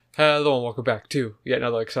Hello and welcome back to yet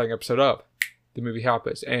another exciting episode of the Movie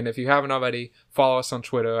Hoppers. And if you haven't already, follow us on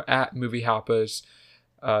Twitter at Movie Hoppers.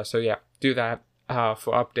 So yeah, do that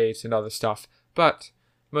for updates and other stuff. But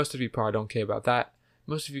most of you probably don't care about that.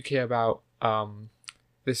 Most of you care about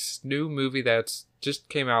this new movie that's just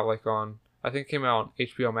came out I think it came out on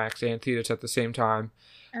HBO Max and theaters at the same time.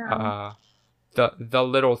 The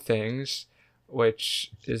Little Things,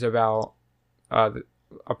 which is about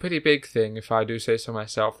a pretty big thing, if I do say so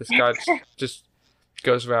myself. This guy just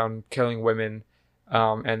goes around killing women,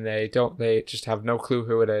 and they just have no clue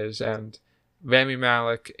who it is. And Rami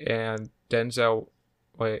Malek and Denzel,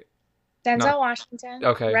 wait, Denzel no, Washington.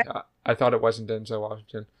 okay, Right? I thought it wasn't Denzel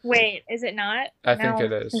Washington. Wait, is it not? I think No,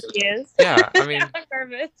 it is. he is. Yeah, I mean, I'm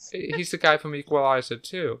nervous. he's the guy from Equalizer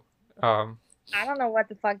too. I don't know what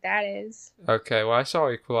the fuck that is. Okay, well, I saw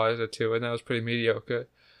Equalizer too, and that was pretty mediocre.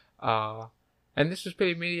 And this was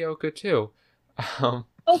pretty mediocre too. Um,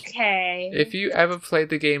 Okay. If you ever played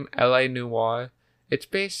the game LA Noire, it's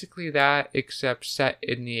basically that except set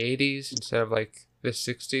in the 80s instead of like the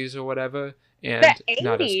 60s or whatever, and The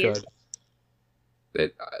not as 80s.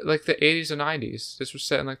 good. Like the 80s or 90s. This was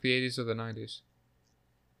set in like the 80s or the 90s.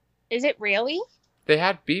 Is it really? They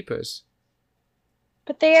had beepers.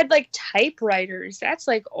 But they had like typewriters. That's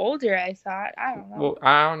like older, I thought. I don't know. Well,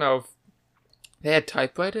 I don't know if they had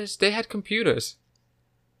typewriters. They had computers.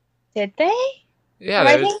 Did they? Yeah,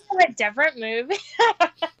 I think of a different movie.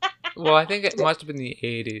 well, I think it must have been the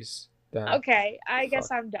 80s then. Okay, I guess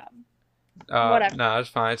I'm dumb. Whatever. Whatever. No, it's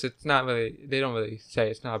fine. It's not really. They don't really say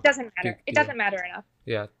it's not. It doesn't matter. big It deal. doesn't matter enough.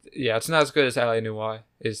 Yeah, it's not as good as LA Noire.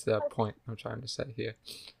 Is the point I'm trying to say here.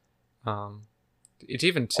 It's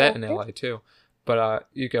even set in LA too. But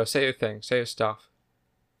you go. Say your thing. Say your stuff.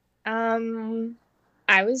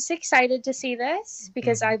 I was excited to see this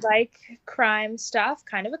because I like crime stuff.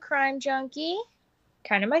 Kind of a crime junkie.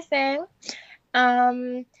 Kind of my thing.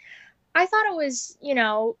 I thought it was,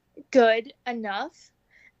 good enough.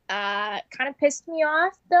 Kind of pissed me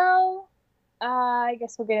off though. I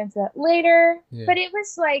guess we'll get into that later. Yeah. But it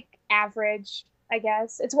was like average, I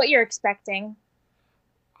guess. It's what you're expecting.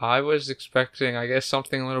 I was expecting, I guess,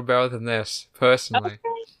 something a little better than this. Personally,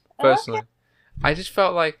 Okay. I just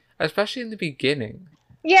felt like, especially in the beginning.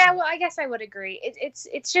 Yeah, well, I guess I would agree.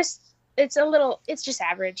 It's just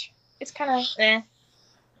average. It's kind of eh.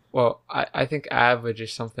 Well, I think average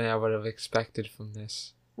is something I would have expected from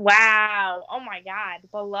this. Wow. Oh my God.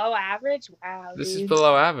 Below average? Wow. This is Dude.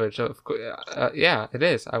 below average. Of course, yeah, it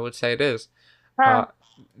is. I would say it is. Huh.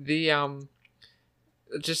 The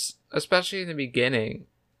just especially in the beginning,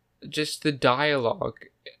 just the dialogue.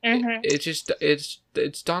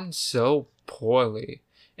 It's done so poorly,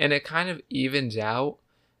 and it kind of evens out.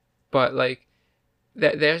 But like,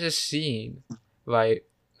 there's a scene, right,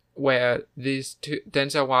 where these two,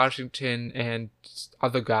 Denzel Washington and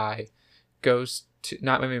other guy, goes to,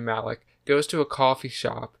 not Rami Malek, goes to a coffee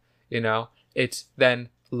shop. It's then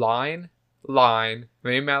line. Rami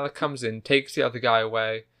Malek comes in, takes the other guy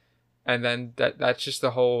away, and then that's just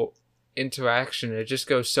the whole interaction. It just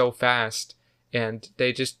goes so fast, and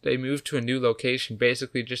they move to a new location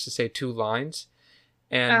basically just to say two lines,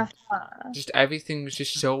 and just everything was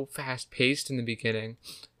just so fast paced in the beginning.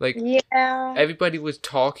 Like, Yeah. everybody was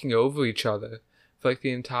talking over each other for like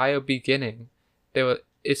the entire beginning.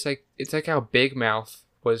 It's like how Big Mouth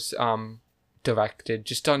was directed,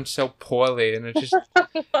 just done so poorly, and it just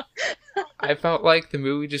I felt like the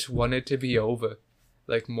movie just wanted to be over,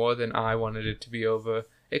 like more than I wanted it to be over.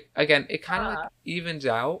 It kind of like evens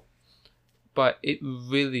out, but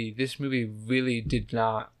this movie really did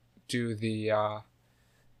not do the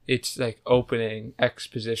its like opening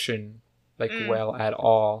exposition well at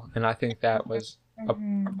all, and I think that was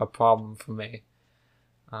a problem for me.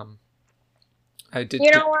 I did.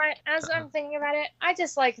 You know what? As I'm thinking about it, I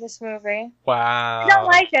just like this movie. Wow. I don't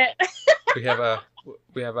like it.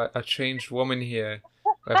 we have a changed woman here.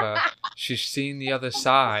 She's seen the other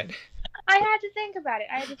side. I had to think about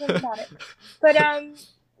it. But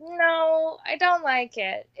no, I don't like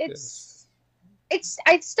it.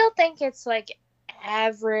 I still think it's like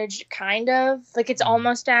average, kind of. Like it's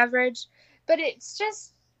almost average, but it's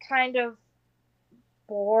just kind of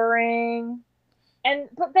boring.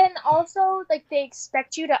 But then also, like, they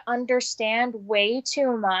expect you to understand way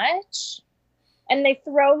too much, and they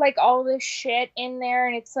throw like all this shit in there,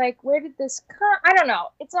 and it's like, where did this come? I don't know.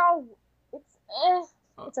 It's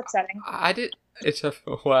upsetting.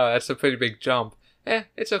 Wow, that's a pretty big jump.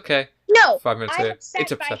 It's okay. No, 5 minutes I'm later. upset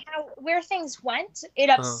It's by upset. where things went. It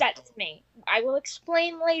upsets me. I will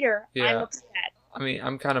explain later. Yeah. I'm upset. I mean,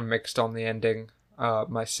 I'm kind of mixed on the ending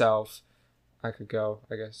myself. I could go,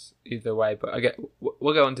 I guess, either way. But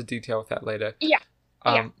we'll go into detail with that later. Yeah.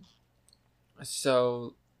 Yeah.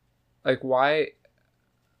 So, like, why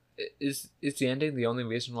is the ending the only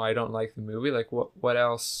reason why I don't like the movie? Like, what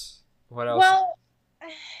else? What else? Well,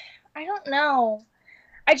 I don't know.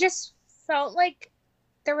 I just felt like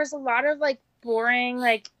there was a lot of like boring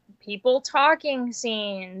like people talking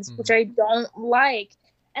scenes, which I don't like.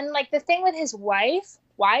 And like the thing with his wife,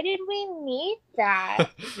 why did we need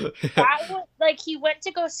that? That was like he went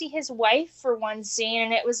to go see his wife for one scene,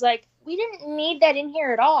 and it was like we didn't need that in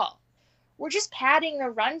here at all. We're just padding the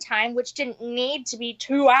runtime, which didn't need to be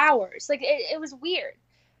 2 hours. Like it was weird.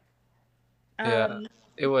 Yeah,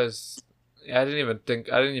 it was. I didn't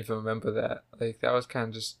even remember that. Like that was kind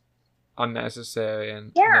of just unnecessary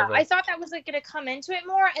and yeah, I thought that was like gonna come into it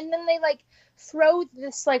more, and then they like throw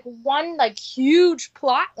this like one like huge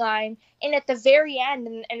plot line in at the very end,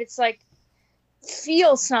 and it's like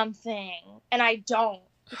feel something, and I don't,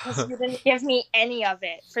 because you didn't give me any of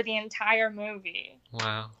it for the entire movie.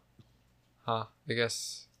 Wow. Huh. I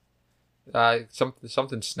guess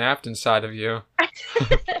something snapped inside of you. I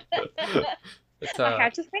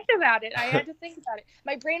had to think about it.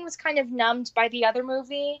 My brain was kind of numbed by the other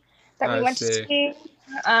movie that we went to see.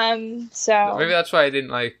 So maybe that's why I didn't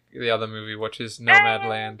like the other movie, which is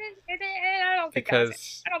Nomadland. I don't think that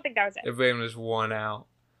was it. The brain was worn out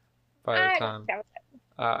by the time. That was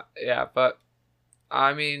it. Yeah, but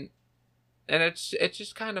I mean, and it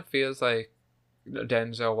just kind of feels like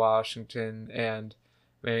Denzel Washington and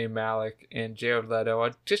Rami Malek and Jared Leto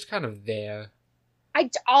are just kind of there.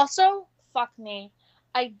 Also, fuck me,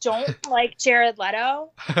 I don't like Jared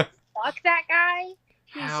Leto. Fuck that guy.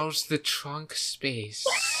 How's the trunk space?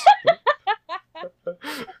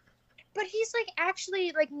 But he's like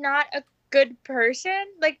actually like not a good person.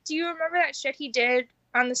 Like, do you remember that shit he did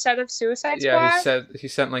on the set of Suicide Squad? Yeah, he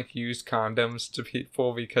sent like used condoms to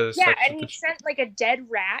people because and he sent like a dead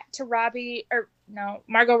rat to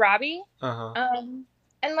Margot Robbie.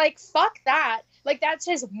 And like fuck that. Like that's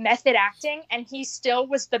his method acting, and he still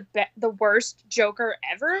was the worst Joker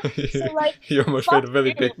ever. So like he almost made a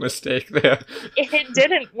really big mistake there. It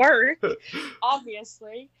didn't work,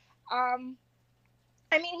 obviously. I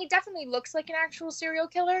mean, he definitely looks like an actual serial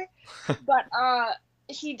killer, but I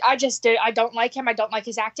don't like him. I don't like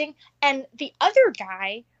his acting. And the other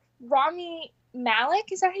guy, Rami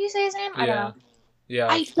Malek, is that how you say his name? I don't know. Yeah,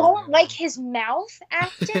 I don't like his mouth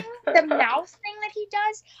acting. The mouth thing that he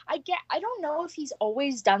does. I don't know if he's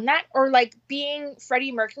always done that, or like being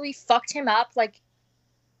Freddie Mercury fucked him up like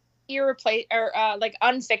like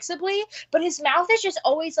unfixably, but his mouth is just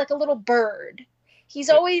always like a little bird. He's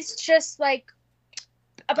always just like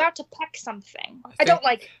about to peck something. I don't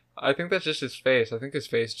like it. I think that's just his face. I think his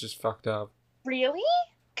face just fucked up. Really?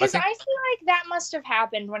 Because I feel like that must have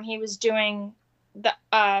happened when he was doing the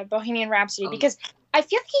Bohemian Rhapsody, because I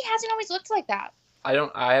feel like he hasn't always looked like that.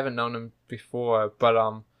 I haven't known him before, but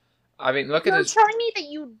I mean, look at his... You're telling me that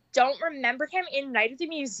you don't remember him in Night at the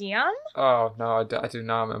Museum? Oh, no, I do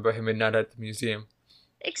not remember him in Night at the Museum.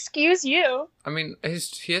 Excuse you. I mean,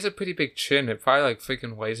 he has a pretty big chin. It probably, like,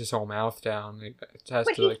 freaking weighs his whole mouth down. He had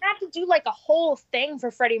to do, like, a whole thing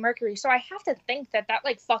for Freddie Mercury, so I have to think that,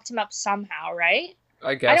 like, fucked him up somehow, right?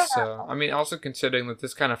 I guess so. I mean, also considering that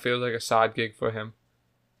this kind of feels like a side gig for him.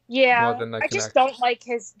 Yeah, more than, like, I just don't like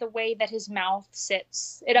the way that his mouth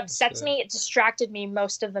sits. It upsets me. It distracted me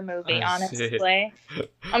most of the movie, honestly.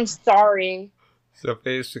 I'm sorry. So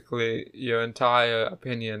basically, your entire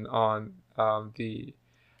opinion on the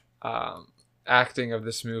acting of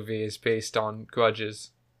this movie is based on grudges.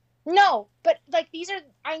 No, but like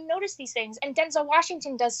I noticed these things, and Denzel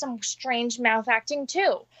Washington does some strange mouth acting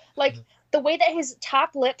too. Like the way that his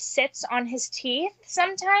top lip sits on his teeth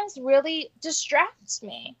sometimes really distracts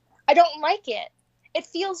me. I don't like it. It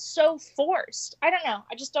feels so forced. I don't know.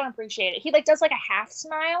 I just don't appreciate it. He like does like a half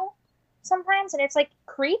smile sometimes, and it's like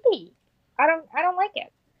creepy. I don't like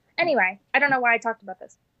it. Anyway, I don't know why I talked about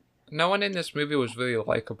this. No one in this movie was really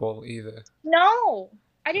likable either. No,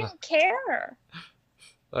 I didn't care.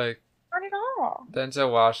 Like, not at all. Denzel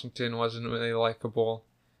Washington wasn't really likable.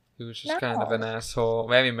 He was just kind of an asshole.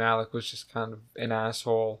 Rami Malek was just kind of an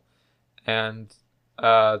asshole. And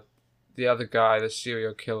the other guy, the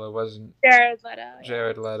serial killer, wasn't... Jared Leto.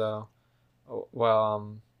 Jared Leto.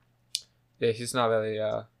 Well, yeah, he's not really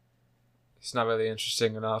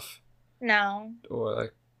interesting enough. No. Or,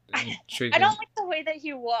 like, I don't like the way that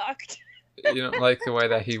he walked. You don't like the way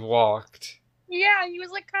that he walked? Yeah, he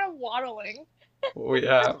was, like, kind of waddling. Well,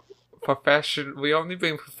 yeah, We only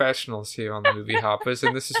bring professionals here on the Movie Hoppers,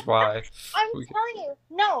 and this is why. I'm telling you,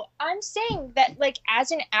 no, I'm saying that, like,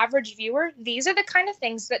 as an average viewer, these are the kind of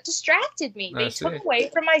things that distracted me. They took away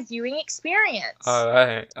from my viewing experience. All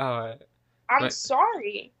right. I'm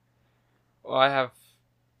sorry. Well,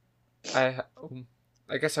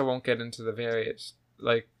 I guess I won't get into the various,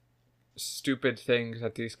 like, stupid things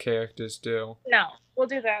that these characters do. No, we'll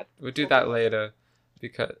do that. We'll do that later,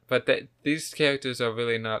 but these characters are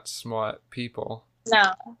really not smart people.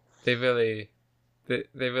 No. They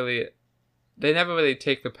never really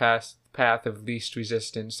take the path of least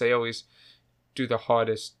resistance. They always do the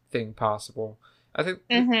hardest thing possible. I think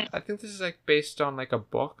this is like based on like a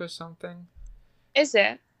book or something. Is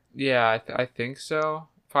it? Yeah, I think so.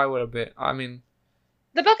 Probably would have been. I mean,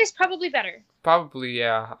 the book is probably better. Probably,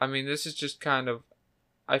 yeah. I mean, this is just kind of.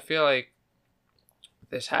 I feel like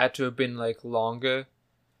this had to have been like longer.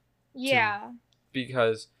 Yeah.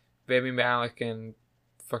 Because Rami Malek and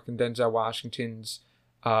fucking Denzel Washington's,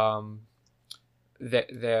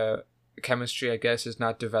 their chemistry, I guess, is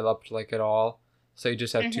not developed like at all. So you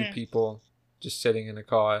just have two people just sitting in a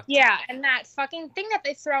car. Yeah, and that fucking thing that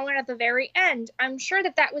they throw in at the very end, I'm sure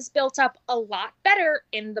that was built up a lot better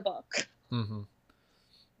in the book. Mm-hmm.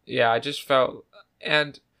 Yeah, I just felt,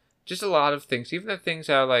 and just a lot of things, even the things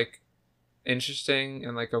that are like interesting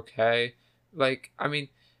and like okay, like, I mean,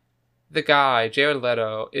 the guy, Jared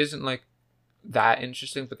Leto, isn't like that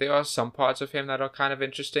interesting, but there are some parts of him that are kind of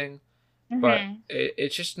interesting, but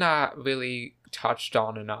it's just not really touched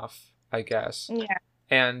on enough, I guess. Yeah.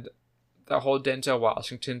 And the whole Denzel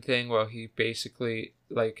Washington thing where he basically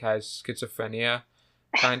like has schizophrenia,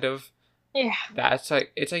 kind of. Yeah. That's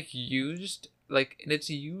like, it's like used, like, and it's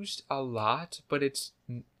used a lot, but it's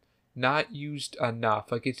not used enough.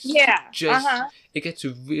 Like, it's just, it gets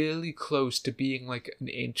really close to being like an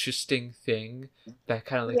interesting thing that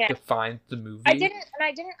kind of like defines the movie. I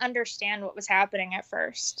didn't understand what was happening at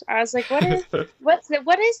first. I was like, what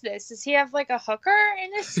is this? Does he have like a hooker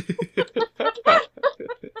in his? I'm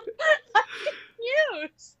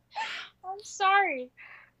confused. I'm sorry.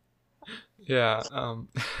 Yeah,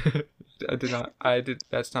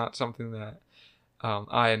 that's not something that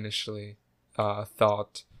I initially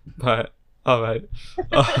thought, but alright.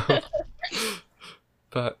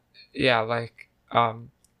 But yeah, like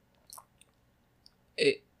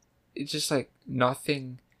it's just like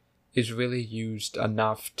nothing is really used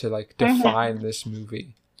enough to like define this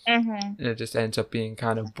movie. And it just ends up being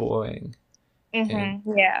kind of boring. And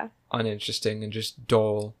uninteresting and just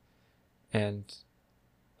dull. And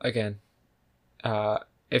again,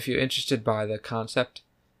 if you're interested by the concept,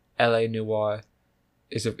 LA Noire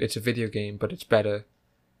it's a video game, but it's better,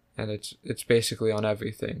 and it's basically on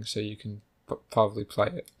everything, so you can probably play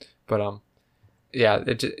it. But yeah,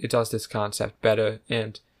 it does this concept better,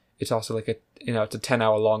 and it's also like it's a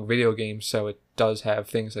 10-hour long video game, so it does have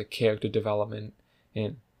things like character development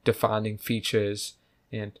and defining features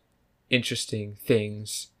and interesting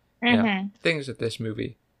things, things that this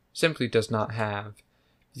movie simply does not have,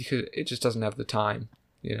 because it just doesn't have the time,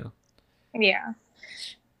 Yeah.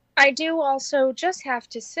 I do also just have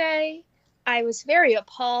to say, I was very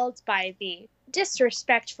appalled by the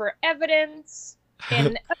disrespect for evidence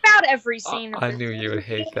in about every scene. I knew you would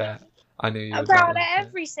hate that. I knew you would. About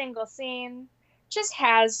every single scene just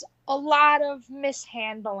has a lot of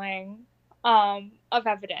mishandling of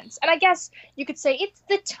evidence. And I guess you could say it's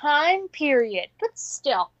the time period, but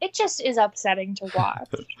still, it just is upsetting to watch.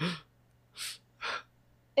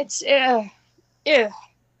 It's, I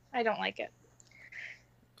don't like it.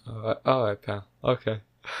 All right, pal. Okay.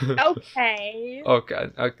 Okay.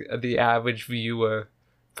 Okay. The average viewer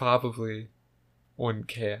probably wouldn't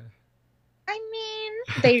care. I mean,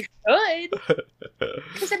 they should.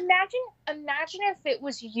 Because imagine if it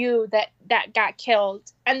was you that got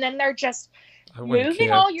killed, and then they're just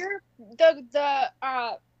moving all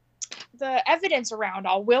the evidence around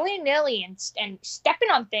all willy-nilly and stepping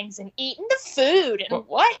on things and eating the food and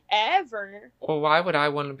whatever. Well, why would I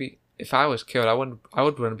want to be? If I was killed, I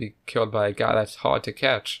would want to be killed by a guy that's hard to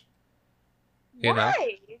catch.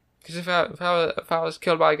 Why? Because if I was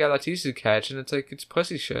killed by a guy that's easy to catch, and it's like, it's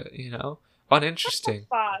pussy shit, uninteresting.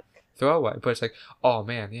 What the fuck? Throwaway. But it's like, oh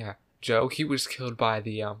man, yeah, Joe, he was killed by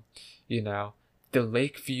the the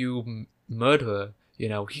Lakeview murderer.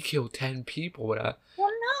 He killed 10 people. Well,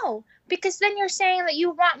 no, because then you're saying that you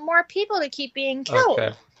want more people to keep being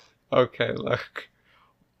killed. Okay, look.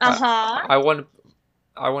 I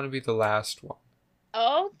want to be the last one.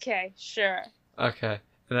 Okay, sure. Okay.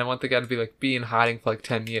 And I want the guy to be in hiding for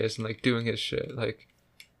 10 years and doing his shit.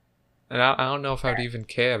 And I don't know if I would even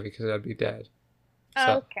care because I'd be dead.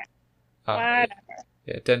 So, okay. Whatever.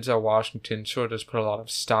 yeah, Denzel Washington sure does put a lot of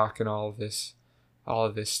stock in all of this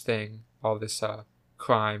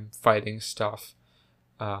crime fighting stuff.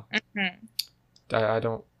 Mhm. I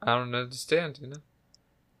don't understand, you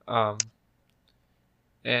know.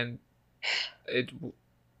 And it,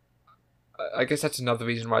 I guess that's another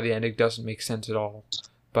reason why the ending doesn't make sense at all.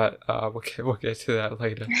 But we'll get to that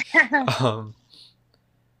later.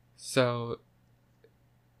 So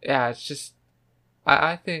yeah, it's just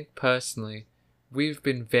I think personally we've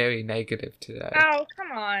been very negative today. Oh,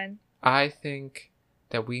 come on. I think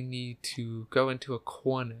that we need to go into a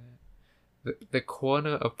corner, the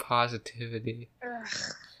corner of positivity. Ugh.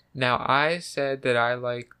 Now, I said that I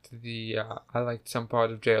liked some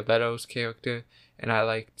part of Jared Leto's character, and I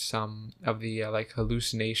liked some of the like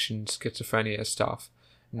hallucination, schizophrenia stuff.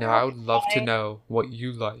 Now, I would love to Okay. know what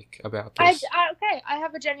you like about I, this. okay, I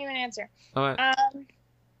have a genuine answer. All right.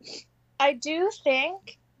 I do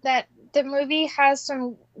think that the movie has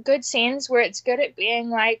some good scenes where it's good at being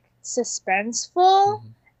like suspenseful,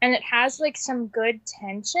 and it has like some good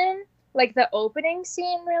tension. Like the opening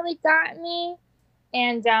scene really got me,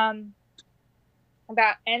 and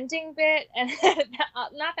about ending bit, and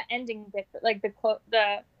not the ending bit, but like the quote,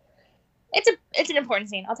 it's an important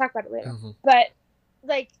scene. I'll talk about it later. But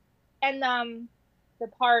like, and the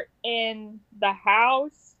part in the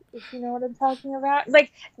house, if you know what I'm talking about.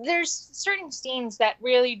 Like, there's certain scenes that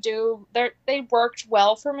really do, they worked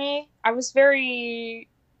well for me. I was very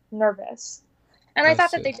nervous, and I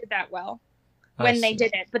thought that they did that well when they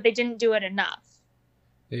did it, but they didn't do it enough.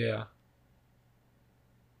 Yeah.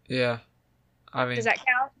 Yeah. I mean, does that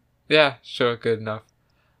count? Yeah, sure, good enough.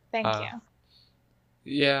 Thank you.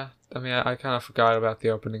 Yeah, I mean, I kind of forgot about the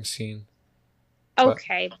opening scene.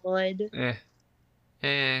 Okay, bud.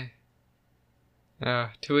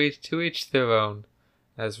 To each their own,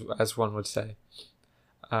 as one would say.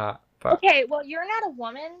 But okay, well, you're not a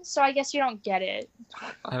woman, so I guess you don't get it.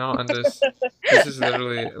 I don't understand. This is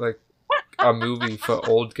literally like a movie for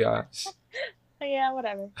old guys. Yeah,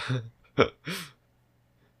 whatever.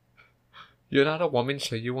 You're not a woman,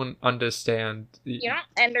 so you won't understand. You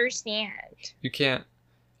don't understand. You can't.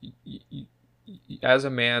 As a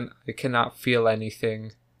man, I cannot feel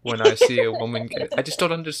anything when I see a woman get. I just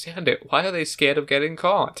don't understand it. Why are they scared of getting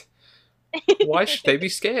caught? Why should they be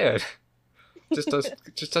scared? Just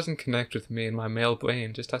doesn't connect with me, and my male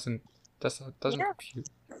brain just doesn't compute.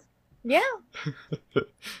 Yeah.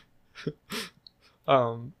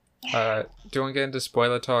 Do you want to get into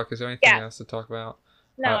spoiler talk? Is there anything else to talk about?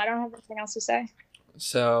 No, I don't have anything else to say.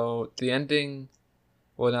 So the ending.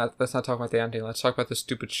 Well, let's not talk about the ending. Let's talk about the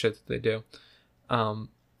stupid shit that they do. Oh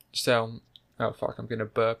fuck, I'm gonna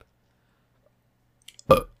burp.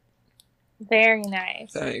 Very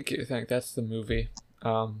nice. Thank you. That's the movie.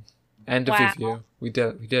 End of review. We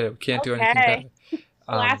did it. We can't do anything better.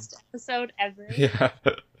 Last episode ever. Yeah.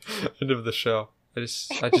 End of the show. I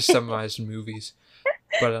just summarized movies.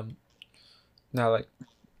 But now like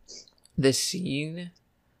the scene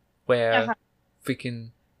where freaking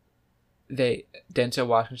Denzel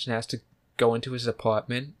Washington has to go into his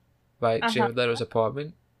apartment, right? Jared Leto's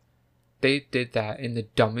apartment. They did that in the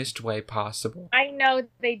dumbest way possible. I know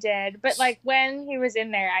they did, but like when he was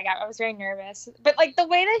in there, I was very nervous. But like the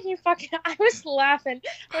way that he I was laughing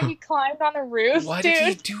when he climbed on the roof. Why did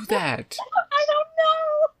he do that? I don't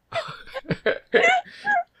know. That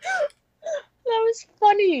was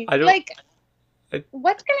funny.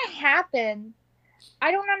 What's gonna happen?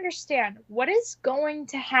 I don't understand. What is going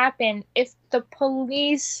to happen if the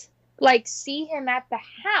police like see him at the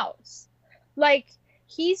house? Like,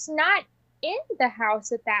 he's not in the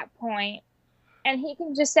house at that point, and he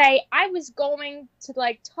can just say, I was going to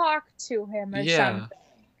like talk to him or something.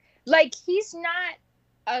 Like, he's not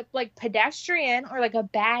a like pedestrian or like a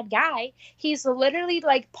bad guy. He's literally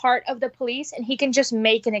like part of the police, and he can just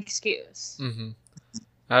make an excuse.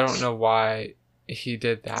 I don't know why he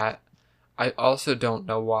did that. I also don't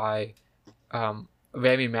know why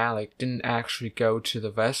Rami Malek didn't actually go to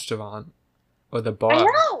the restaurant or the bar.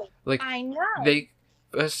 I know.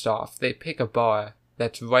 First off, they pick a bar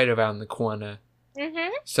that's right around the corner.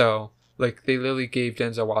 So, like, they literally gave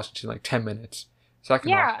Denzel Washington, like, 10 minutes.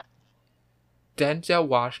 Second off, Denzel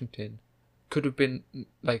Washington could have been,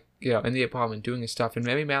 like, you know, in the apartment doing his stuff, and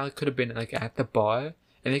Rami Malek could have been, like, at the bar,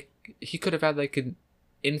 and he could have had, like, an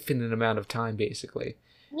infinite amount of time, basically.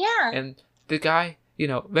 Yeah. And the guy, you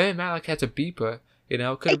know, Rami Malek has a beeper, you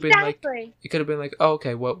know, could have been, like, it could have been, like, oh,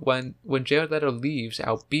 okay, well, when Jared Leto leaves,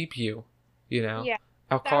 I'll beep you, you know? Yeah.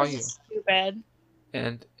 I'll call you. Stupid.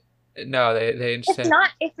 And no, they instead.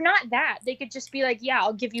 If not that, they could just be like, yeah,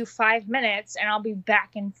 I'll give you 5 minutes, and I'll be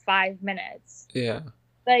back in 5 minutes. Yeah,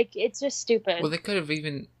 Like, it's just stupid. Well, they could have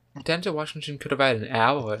even Denzel Washington could have had an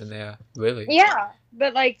hour in there, really. Yeah,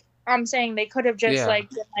 but like I'm saying, they could have just Yeah. like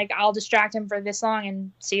been like, I'll distract him for this long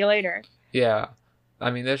and see you later. Yeah,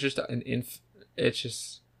 I mean, there's just it's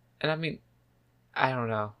just, and I mean, I don't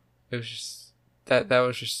know. It was just that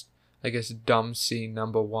was just, I guess, dumb scene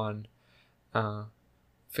number one. I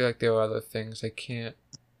feel like there were other things I can't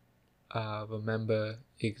remember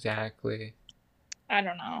exactly I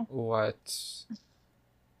don't know. what.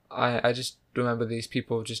 I just remember these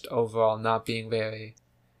people just overall not being very,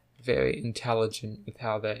 very intelligent with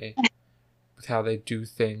how they do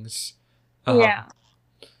things. Yeah.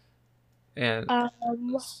 And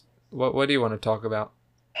Um, what do you want to talk about?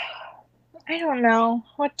 I don't know.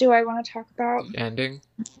 What do I want to talk about? The ending?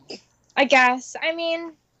 I guess. I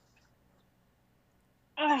mean,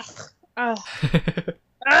 ugh, ugh,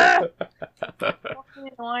 ugh. Fucking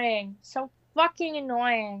annoying. So fucking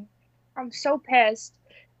annoying. I'm so pissed.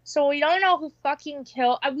 So we don't know who fucking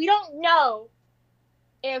killed. We don't know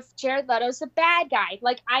if Jared Leto's the bad guy.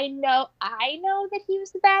 Like I know that he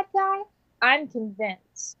was the bad guy. I'm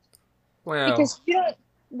convinced. Well, Because you don't.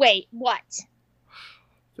 Wait, what?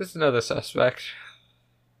 there's another suspect.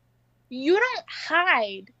 You don't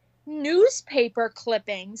hide newspaper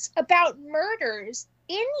clippings about murders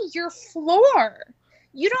in your floor.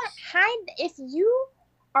 You don't hide. If you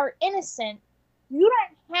are innocent, you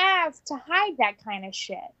don't have to hide that kind of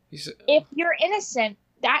shit. If you're innocent,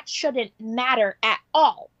 that shouldn't matter at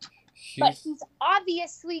all. But he's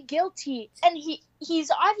obviously guilty, and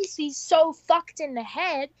he's obviously so fucked in the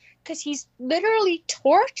head because he's literally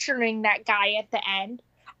torturing that guy at the end.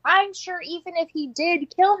 I'm sure even if he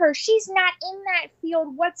did kill her, she's not in that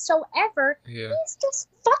field whatsoever. Yeah. He's just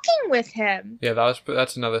fucking with him. Yeah,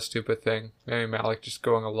 that's another stupid thing. Rami Malek just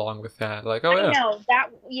going along with that, like, oh yeah. I know that.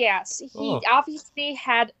 Yes, he obviously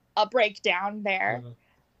had a breakdown there.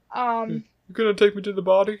 You're gonna take me to the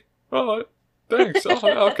body? All right, thanks.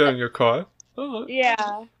 I'll get in your car. All right.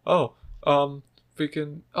 Yeah. Oh,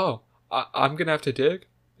 freaking. Oh, I'm gonna have to dig.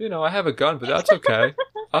 You know, I have a gun, but that's okay.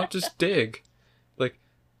 I'll just dig. Like,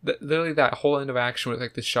 literally, that whole interaction with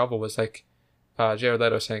like the shovel was like, Jared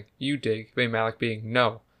Leto saying, "You dig," Rami Malek being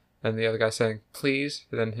no, and the other guy saying, "Please,"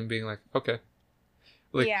 and then him being like, "Okay."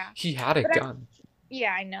 Like, yeah. He had a gun.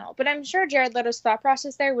 Yeah, I know. But I'm sure Jared Leto's thought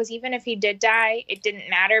process there was even if he did die, it didn't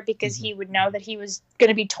matter because he would know that he was going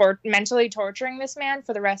to be mentally torturing this man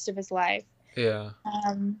for the rest of his life. Yeah.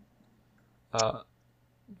 But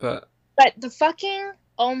the fucking,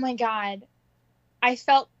 oh my God. I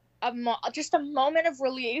felt just a moment of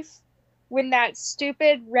relief when that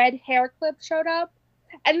stupid red hair clip showed up.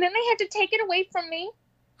 And then they had to take it away from me.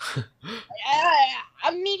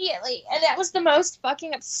 Immediately. And that was the most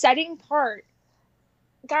fucking upsetting part.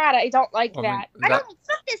 God, I don't like that. I don't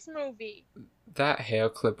fuck this movie. That hair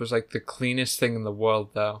clip was like the cleanest thing in the world,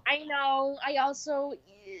 though. I know.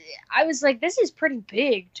 I was like, this is pretty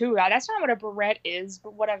big, too. That's not what a barrette is,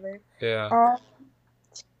 but whatever. Yeah.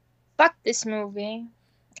 Fuck this movie.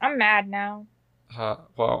 I'm mad now.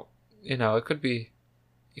 Well, you know, it could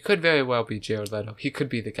very well be Jared Leto. He could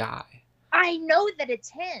be the guy. I know that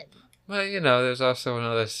it's him. Well, you know, there's also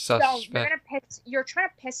another suspect. No, you're trying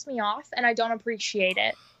to piss me off, and I don't appreciate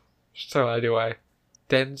it. So anyway,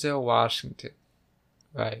 Denzel Washington,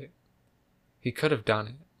 right? He could have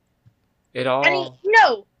done it.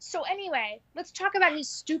 No. So anyway, let's talk about his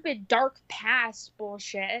stupid dark past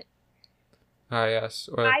bullshit. Yes.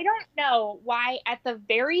 Well, I don't know why at the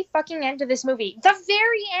very fucking end of this movie, the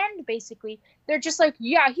very end, basically, they're just like,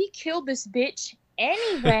 yeah, he killed this bitch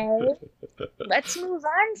anyway. Let's move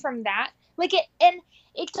on from that. Like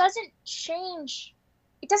it doesn't change.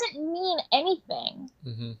 It doesn't mean anything.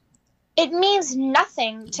 Mm-hmm. It means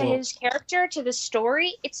nothing to his character, to the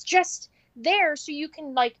story. It's just there so you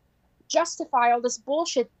can like justify all this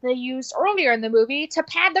bullshit they used earlier in the movie to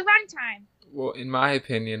pad the runtime. Well, in my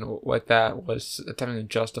opinion, what that was attempting to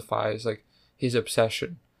justify is like his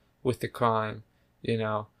obsession with the crime. You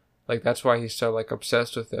know, like that's why he's so like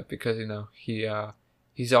obsessed with it because you know he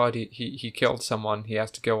killed someone. He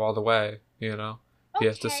has to go all the way. You know, he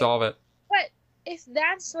has to solve it. But if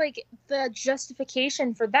that's like the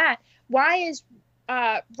justification for that, why is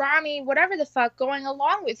Rami, whatever the fuck, going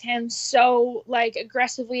along with him so like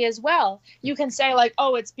aggressively as well? You can say like,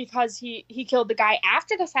 oh, it's because he killed the guy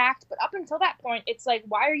after the fact, but up until that point, it's like,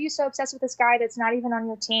 why are you so obsessed with this guy that's not even on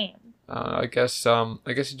your team? I guess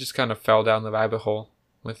he just kind of fell down the rabbit hole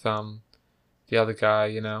with the other guy.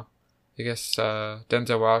 You know, I guess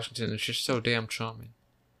Denzel Washington is just so damn charming.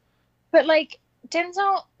 But like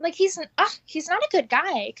Denzel, like he's not a good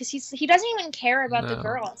guy because he doesn't even care about the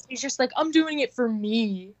girls. He's just like, I'm doing it for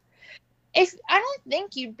me. if I don't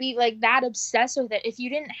think you'd be like that obsessed with it if you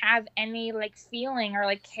didn't have any like feeling or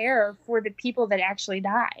like care for the people that actually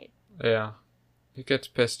died. Yeah. He gets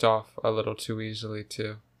pissed off a little too easily,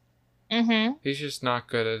 too. Mm-hmm. He's just not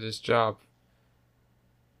good at his job.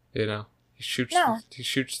 You know? No. He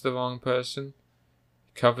shoots the wrong person,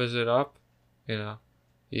 covers it up, you know.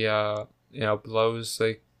 He, blows,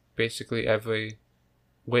 like, basically every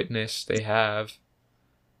witness they have.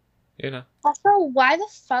 You know. Also, why the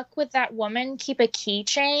fuck would that woman keep a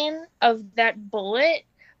keychain of that bullet?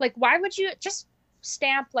 Like, why would you just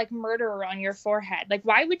stamp like murderer on your forehead? Like,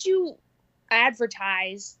 why would you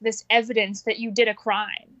advertise this evidence that you did a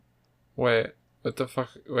crime? Wait, what the fuck?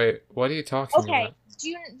 Wait, what are you talking Okay, about?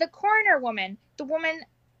 the coroner woman, the woman,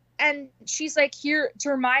 and she's like here to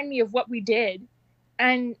remind me of what we did,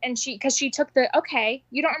 and she because she took the okay.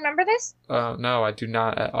 You don't remember this? No, I do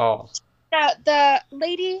not at all. The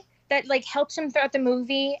lady that like helps him throughout the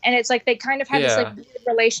movie, and it's like they kind of have this like Yeah. weird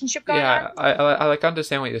relationship going on. Yeah, I like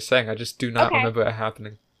understand what you're saying. I just do not Okay, remember it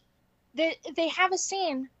happening. they have a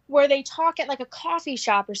scene where they talk at like a coffee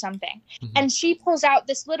shop or something, Mhm. and she pulls out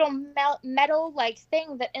this little metal like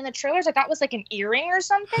thing that in the trailers I thought was like an earring or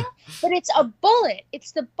something, but it's a bullet.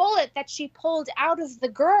 It's the bullet that she pulled out of the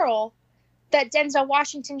girl that Denzel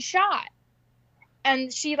Washington shot.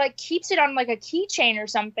 And she like keeps it on like a keychain or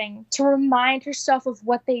something to remind herself of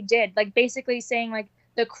what they did, like basically saying like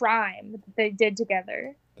the crime that they did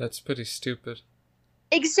together. That's pretty stupid.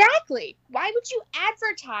 Exactly. Why would you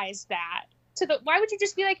advertise that to the? Why would you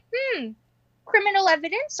just be like, criminal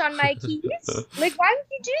evidence on my keys? Like, why would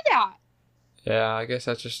you do that? Yeah, I guess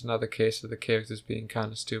that's just another case of the characters being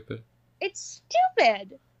kind of stupid. It's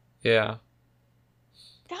stupid. Yeah.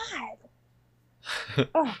 God.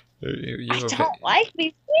 Oh, you I don't like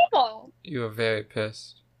these people. You were very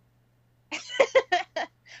pissed.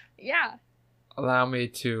 Yeah. Allow me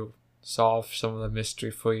to solve some of the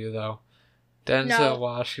mystery for you, though. Denzel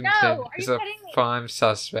Washington is a prime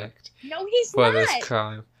suspect No, he's for not. this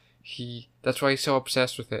crime. That's why he's so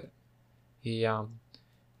obsessed with it. He's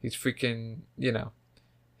freaking,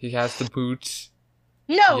 he has the boots.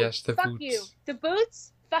 No, Yes, the fuck boots. you. The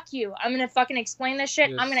boots? Fuck you. I'm gonna fucking explain this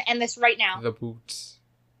shit. Yes. I'm gonna end this right now. The boots.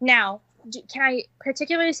 Now, can I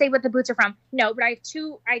particularly say what the boots are from? No, but I have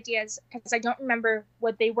two ideas because I don't remember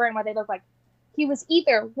what they were and what they look like. He was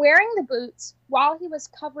either wearing the boots while he was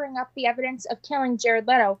covering up the evidence of killing Jared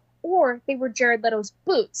Leto, or they were Jared Leto's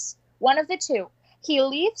boots. One of the two. He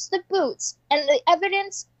leaves the boots and the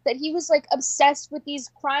evidence that he was like obsessed with these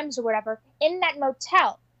crimes or whatever in that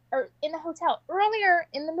motel or in the hotel. Earlier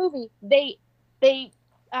in the movie, they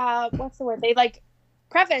what's the word? They like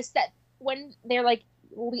preface that when they're like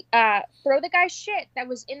throw the guy's shit that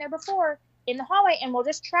was in there before in the hallway and we'll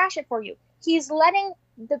just trash it for you. He's letting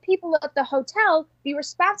the people at the hotel be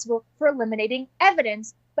responsible for eliminating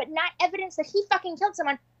evidence, but not evidence that he fucking killed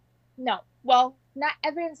someone. No. Well, not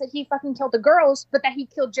evidence that he fucking killed the girls, but that he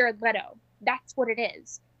killed Jared Leto. That's what it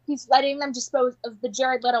is. He's letting them dispose of the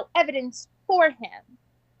Jared Leto evidence for him.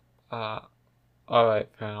 Alright,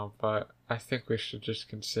 pal, but I think we should just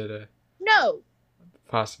consider No. the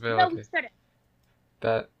possibility. No, we shouldn't.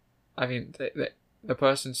 That, I mean, the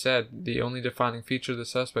person said the only defining feature of the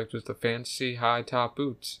suspect was the fancy high-top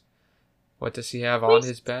boots. What does he have on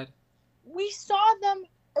his bed? We saw them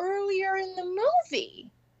earlier in the movie.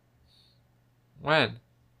 When?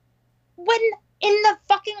 When in the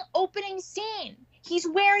fucking opening scene. He's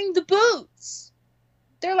wearing the boots.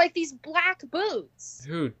 They're like these black boots.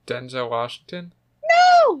 Who? Denzel Washington?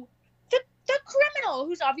 No! The criminal,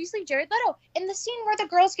 who's obviously Jared Leto. In the scene where the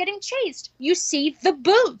girl's getting chased, you see the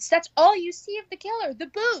boots. That's all you see of the killer, the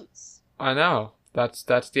boots. I know. That's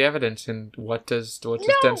the evidence. And what does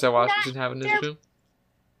Denzel Washington have in his room?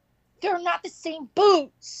 They're not the same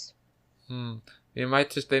boots. They might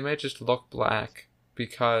just look black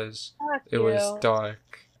because it was dark.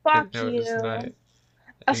 Fuck you. It was night.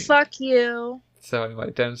 Fuck you. So anyway,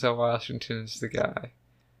 Denzel Washington is the guy.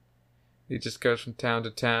 He just goes from town to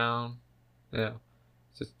town,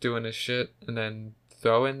 just doing his shit, and then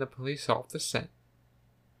throwing the police off the scent.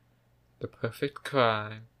 The perfect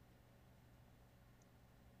crime.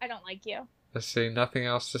 I don't like you. I see nothing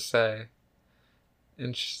else to say.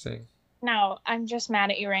 Interesting. No, I'm just mad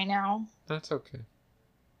at you right now. That's okay.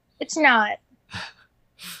 It's not.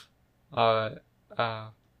 Alright.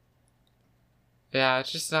 Yeah,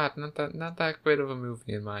 it's just not that great of a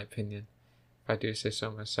movie in my opinion, if I do say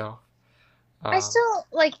so myself. I still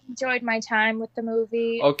enjoyed my time with the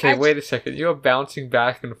movie. Okay, wait a second. You're bouncing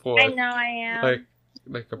back and forth. I know I am.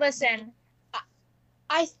 Listen,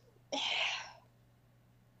 I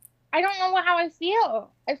don't know how I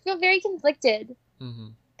feel. I feel very conflicted. Mm-hmm.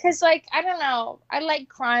 Cause like I don't know, I like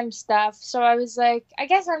crime stuff, so I was like, I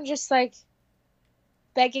guess I'm just like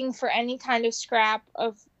begging for any kind of scrap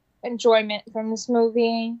of enjoyment from this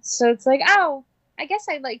movie. So it's like, oh, I guess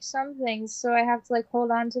I like some things, so I have to like hold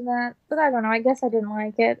on to that. But I don't know. I guess I didn't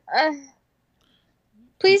like it.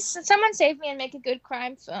 Please, someone save me and make a good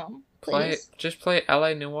crime film, please. Just play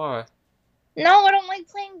LA Noire. No, I don't like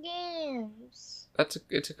playing games.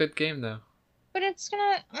 It's a good game though. But it's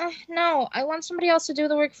gonna. No, I want somebody else to do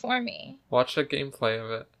the work for me. Watch the gameplay of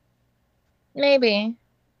it. Maybe.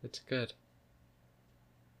 It's good.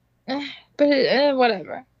 But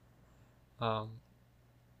whatever.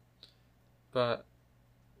 But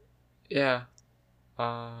yeah.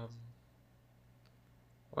 What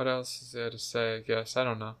else is there to say? I guess I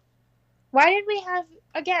don't know. Why did we have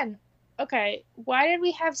again? Okay, why did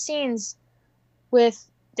we have scenes with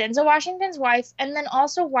Denzel Washington's wife, and then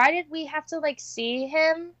also why did we have to like see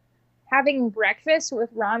him having breakfast with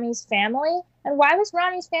Rami's family? And why was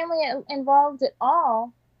Rami's family involved at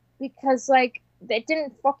all? Because like it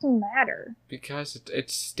didn't fucking matter. Because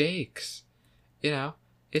it's stakes, you know.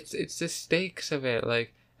 It's the stakes of it.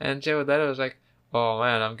 Like, and Jared Leto was like, "Oh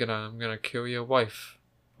man, I'm gonna kill your wife,"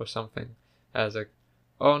 or something. I was like,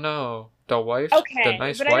 "Oh no, the wife, okay, the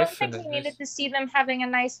nice but wife." I don't think we needed to see them having a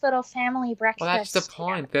nice little family breakfast. Well, that's the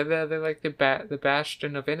point. Yeah. They're like the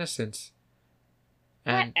bastion of innocence.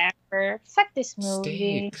 And whatever. Fuck this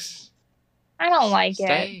movie. Stakes. I don't like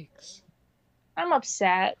Stakes. it. I'm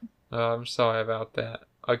upset. Oh, I'm sorry about that.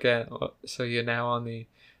 Again, so you're now on the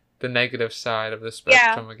negative side of the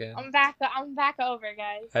spectrum again. I'm back over,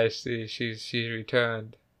 guys. I see. She's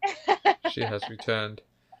returned. She has returned.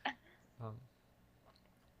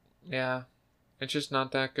 Yeah, it's just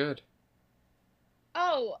not that good.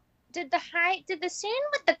 Oh, did the scene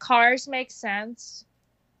with the cars make sense?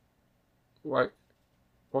 What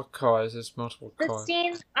cars? There's multiple cars. The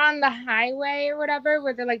scene on the highway or whatever,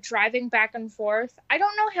 where they're like driving back and forth. I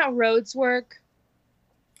don't know how roads work.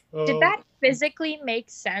 Did that physically make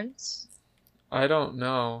sense? I don't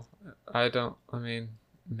know. I mean,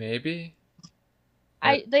 maybe.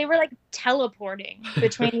 They were like teleporting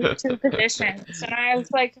between the two positions, and I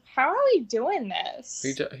was like, "How are we doing this?"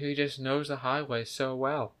 He just knows the highway so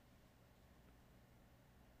well.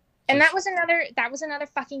 And that was another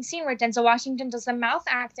fucking scene where Denzel Washington does the mouth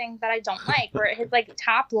acting that I don't like, where his like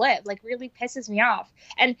top lip like really pisses me off,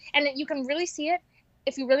 and you can really see it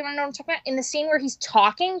if you really want to know what I'm talking about in the scene where he's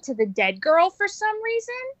talking to the dead girl for some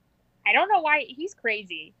reason. I don't know why. He's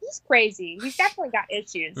crazy. He's definitely got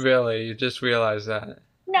issues. Really? You just realized that?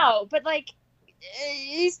 No, but like,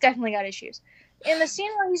 he's definitely got issues. In the scene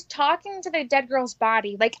where he's talking to the dead girl's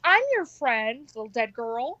body, like, I'm your friend, little dead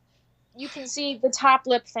girl. You can see the top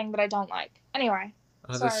lip thing that I don't like. Anyway.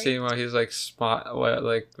 The scene where he's like,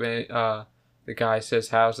 the guy says,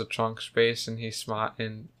 "How's the trunk space?" and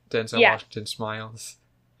and Denzel Washington smiles.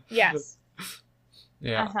 Yes.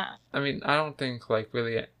 Yeah. Uh-huh. I mean, I don't think like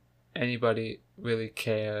really anybody really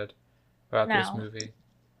cared about this movie.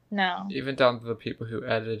 No. Even down to the people who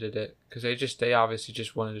edited it, because they obviously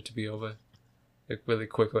just wanted it to be over, like really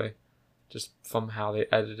quickly, just from how they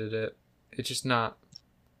edited it. It's just not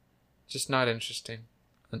interesting,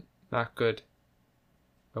 and not good.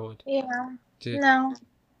 Yeah. Do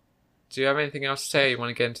you have anything else to say? You want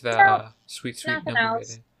to get into that sweet number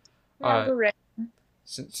rating? Number rating.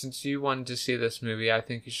 Since you wanted to see this movie, I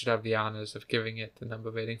think you should have the honors of giving it the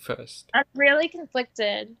number rating first. I'm really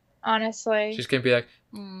conflicted, honestly. She's gonna be like,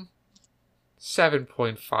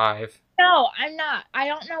 7.5. No, I'm not. I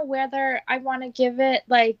don't know whether I want to give it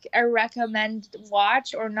like a recommend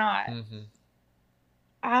watch or not. Mm-hmm.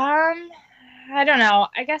 I don't know.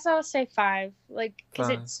 I guess I'll say 5. Like,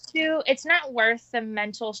 because it's not worth the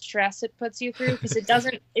mental stress it puts you through, because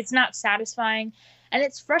it's not satisfying. And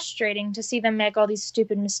it's frustrating to see them make all these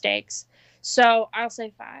stupid mistakes. So I'll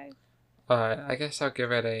say 5. I guess I'll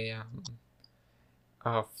give it a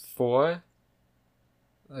 4.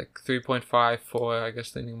 Like 3.5, 4. I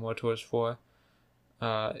guess leaning more towards 4.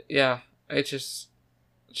 Yeah, it's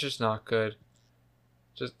just not good.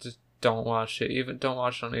 Just don't watch it. Even don't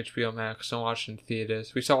watch it on HBO Max. Don't watch it in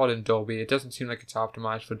theaters. We saw it in Dolby. It doesn't seem like it's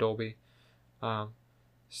optimized for Dolby.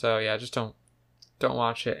 So yeah, just don't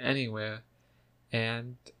watch it anywhere.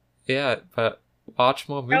 And yeah, but watch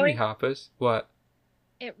more movie hoppers. What?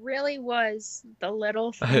 It really was the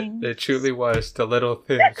little thing. It truly was the little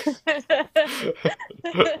thing.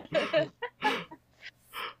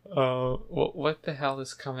 What the hell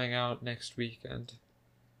is coming out next weekend?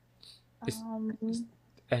 Is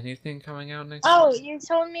anything coming out next weekend? You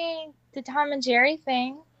told me the Tom and Jerry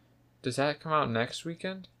thing. Does that come out next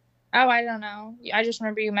weekend? Oh, I don't know. I just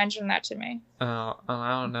remember you mentioned that to me. I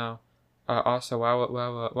don't know. Also,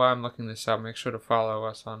 while I'm looking this up, make sure to follow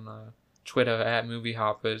us on Twitter at Movie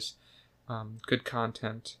Hoppers. Good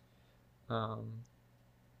content. Um,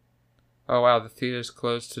 oh wow, the theater's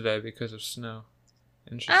closed today because of snow.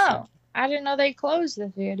 Interesting. Oh, I didn't know they closed the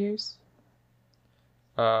theaters.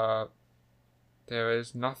 Uh, there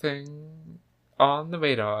is nothing on the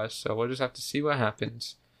radar, so we'll just have to see what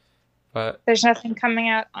happens. But There's nothing coming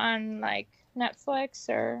out on like Netflix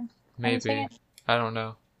or maybe. anything. I don't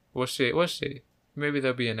know. We'll see. We'll see. Maybe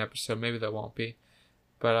there'll be an episode. Maybe there won't be.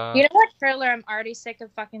 But You know what trailer I'm already sick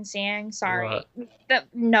of fucking seeing? Sorry. What? The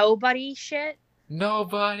Nobody shit.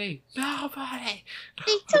 Nobody.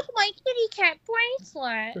 They took my kitty cat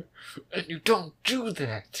bracelet. And you don't do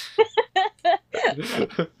that.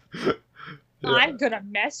 I'm gonna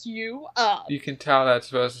mess you up. You can tell he's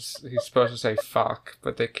supposed to say fuck,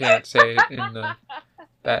 but they can't say it in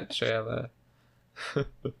that trailer.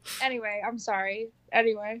 Anyway, I'm sorry.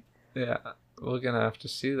 Anyway. Yeah, we're gonna have to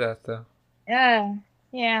see that though. Yeah.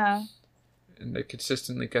 Yeah. And they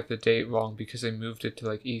consistently get the date wrong because they moved it to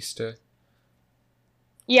like Easter.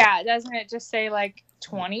 Yeah, doesn't it just say like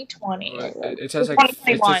 2020? It says like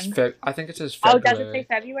 2021. I think it says Oh, February. does it say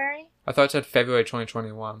February? I thought it said February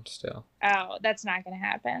 2021 still. Oh, that's not gonna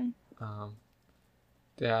happen.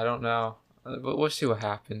 Yeah, I don't know. But we'll see what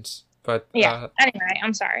happens. But yeah. Anyway,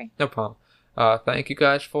 I'm sorry. No problem. Thank you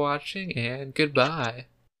guys for watching and goodbye.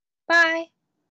 Bye.